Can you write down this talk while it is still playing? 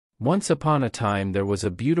Once upon a time there was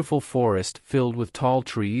a beautiful forest filled with tall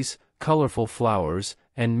trees, colorful flowers,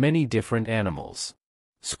 and many different animals.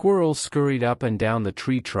 Squirrels scurried up and down the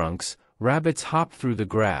tree trunks, rabbits hopped through the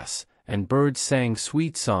grass, and birds sang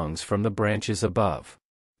sweet songs from the branches above.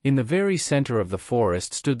 In the very center of the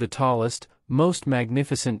forest stood the tallest, most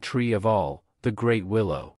magnificent tree of all, the Great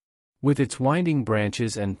Willow. With its winding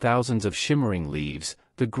branches and thousands of shimmering leaves,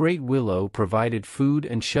 the Great Willow provided food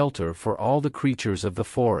and shelter for all the creatures of the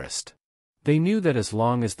forest. They knew that as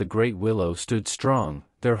long as the Great Willow stood strong,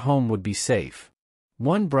 their home would be safe.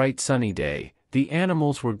 One bright sunny day, the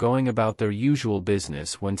animals were going about their usual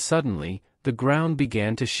business when suddenly, the ground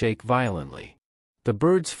began to shake violently. The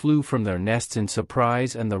birds flew from their nests in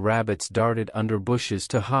surprise and the rabbits darted under bushes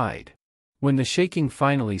to hide. When the shaking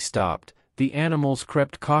finally stopped, the animals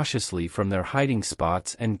crept cautiously from their hiding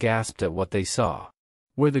spots and gasped at what they saw.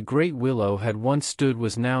 Where the Great Willow had once stood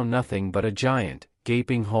was now nothing but a giant,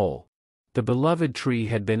 gaping hole. The beloved tree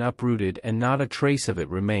had been uprooted and not a trace of it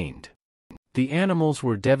remained. The animals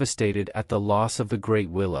were devastated at the loss of the Great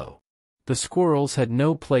Willow. The squirrels had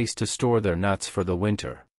no place to store their nuts for the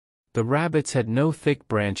winter. The rabbits had no thick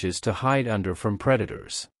branches to hide under from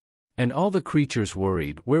predators. And all the creatures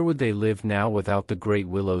worried where would they live now without the Great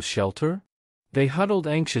Willow's shelter? They huddled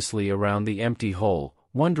anxiously around the empty hole,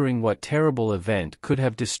 wondering what terrible event could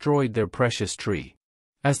have destroyed their precious tree.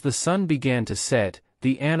 As the sun began to set,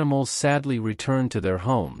 the animals sadly returned to their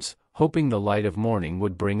homes, hoping the light of morning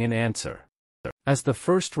would bring an answer. As the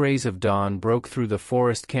first rays of dawn broke through the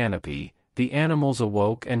forest canopy, the animals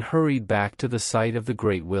awoke and hurried back to the site of the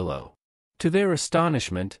Great Willow. To their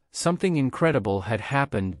astonishment, something incredible had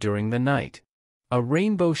happened during the night. A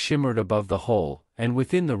rainbow shimmered above the hole, and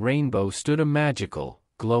within the rainbow stood a magical,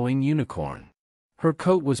 glowing unicorn. Her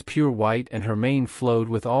coat was pure white and her mane flowed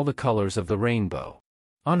with all the colors of the rainbow.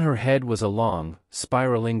 On her head was a long,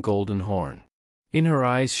 spiraling golden horn. In her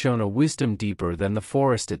eyes shone a wisdom deeper than the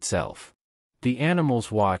forest itself. The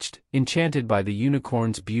animals watched, enchanted by the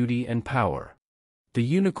unicorn's beauty and power. The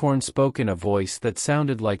unicorn spoke in a voice that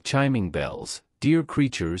sounded like chiming bells, "Dear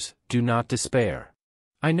creatures, do not despair.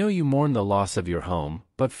 I know you mourn the loss of your home,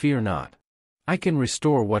 but fear not. I can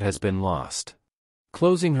restore what has been lost."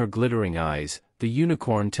 Closing her glittering eyes, the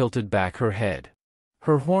unicorn tilted back her head.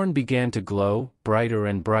 Her horn began to glow, brighter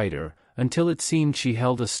and brighter, until it seemed she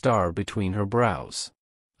held a star between her brows.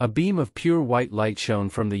 A beam of pure white light shone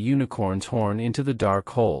from the unicorn's horn into the dark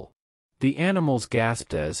hole. The animals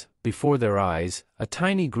gasped as, before their eyes, a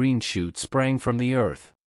tiny green shoot sprang from the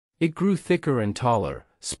earth. It grew thicker and taller,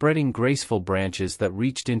 spreading graceful branches that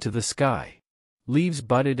reached into the sky. Leaves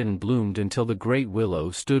budded and bloomed until the Great Willow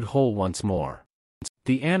stood whole once more.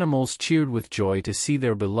 The animals cheered with joy to see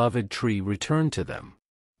their beloved tree return to them.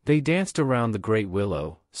 They danced around the Great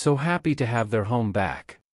Willow, so happy to have their home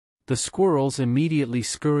back. The squirrels immediately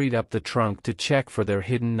scurried up the trunk to check for their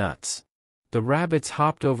hidden nuts. The rabbits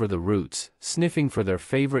hopped over the roots, sniffing for their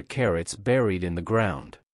favorite carrots buried in the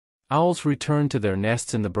ground. Owls returned to their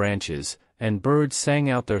nests in the branches, and birds sang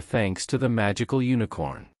out their thanks to the magical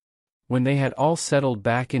unicorn. When they had all settled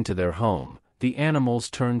back into their home, the animals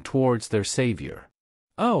turned towards their savior.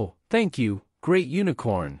 "Oh, thank you, great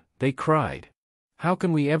unicorn," they cried. "How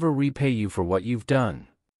can we ever repay you for what you've done?"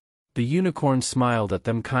 The unicorn smiled at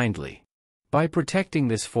them kindly. "By protecting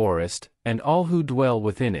this forest, and all who dwell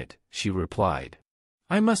within it," she replied.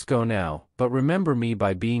 "I must go now, but remember me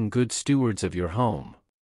by being good stewards of your home."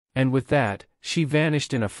 And with that, she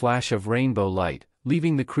vanished in a flash of rainbow light,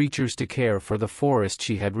 leaving the creatures to care for the forest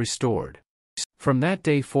she had restored. From that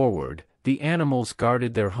day forward, the animals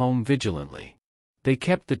guarded their home vigilantly. They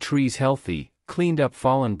kept the trees healthy, cleaned up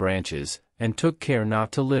fallen branches, and took care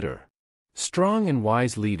not to litter. Strong and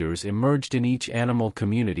wise leaders emerged in each animal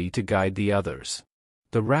community to guide the others.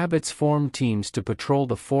 The rabbits formed teams to patrol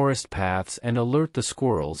the forest paths and alert the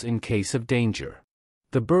squirrels in case of danger.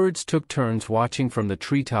 The birds took turns watching from the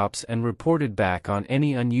treetops and reported back on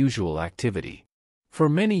any unusual activity. For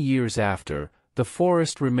many years after, the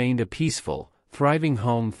forest remained a peaceful, thriving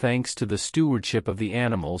home thanks to the stewardship of the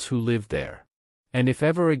animals who lived there. And if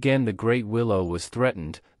ever again the Great Willow was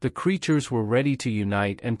threatened, the creatures were ready to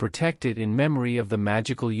unite and protect it in memory of the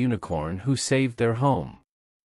magical unicorn who saved their home.